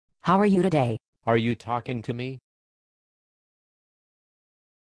How are you today? Are you talking to me?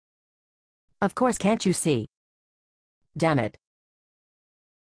 Of course, can't you see? Damn it.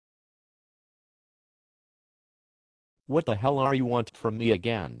 What the hell are you want from me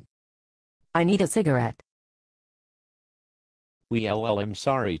again? I need a cigarette. Well, I'm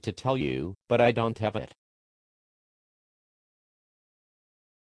sorry to tell you, but I don't have it.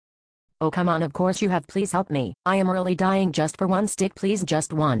 Oh, come on, of course you have. Please help me. I am really dying. Just for one stick, please,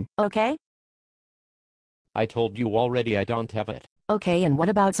 just one, okay? I told you already I don't have it. Okay, and what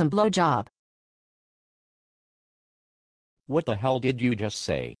about some blowjob? What the hell did you just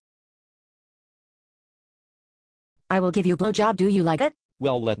say? I will give you blowjob. Do you like it?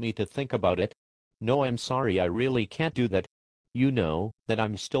 Well, let me to think about it. No, I'm sorry, I really can't do that. You know that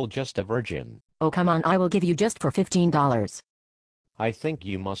I'm still just a virgin. Oh, come on, I will give you just for $15. I think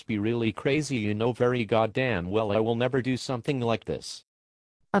you must be really crazy. You know very goddamn well I will never do something like this.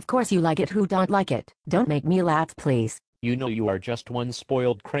 Of course you like it. Who don't like it? Don't make me laugh, please. You know you are just one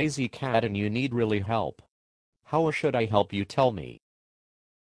spoiled crazy cat and you need really help. How should I help you, tell me?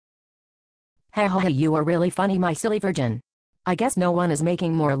 Ha ha ha, you are really funny, my silly virgin. I guess no one is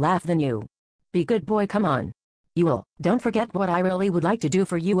making more laugh than you. Be good boy, come on. You will. Don't forget what I really would like to do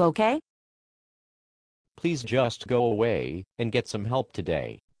for you, okay? Please just go away and get some help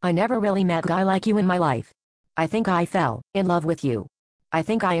today. I never really met a guy like you in my life. I think I fell in love with you. I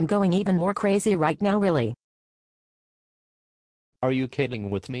think I am going even more crazy right now, really. Are you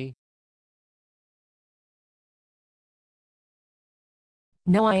kidding with me?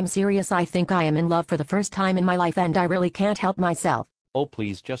 No, I am serious. I think I am in love for the first time in my life and I really can't help myself. Oh,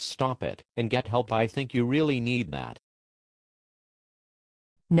 please just stop it and get help. I think you really need that.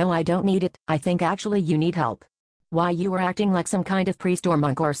 No, I don't need it. I think actually you need help. Why, you are acting like some kind of priest or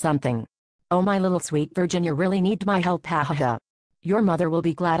monk or something. Oh, my little sweet virgin, you really need my help, ha ha ha. Your mother will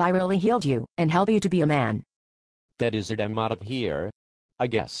be glad I really healed you and help you to be a man. That is it, I'm out of here. I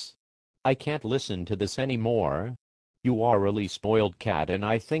guess. I can't listen to this anymore. You are a really spoiled cat and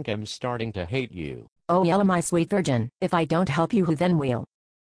I think I'm starting to hate you. Oh, yella, my sweet virgin, if I don't help you, who then will?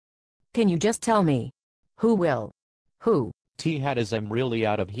 Can you just tell me? Who will? Who? T-hat is I'm really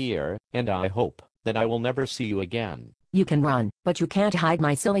out of here, and I hope that I will never see you again. You can run, but you can't hide,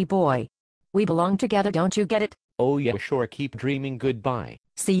 my silly boy. We belong together, don't you get it? Oh yeah, sure, keep dreaming, goodbye.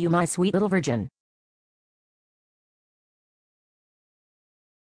 See you, my sweet little virgin.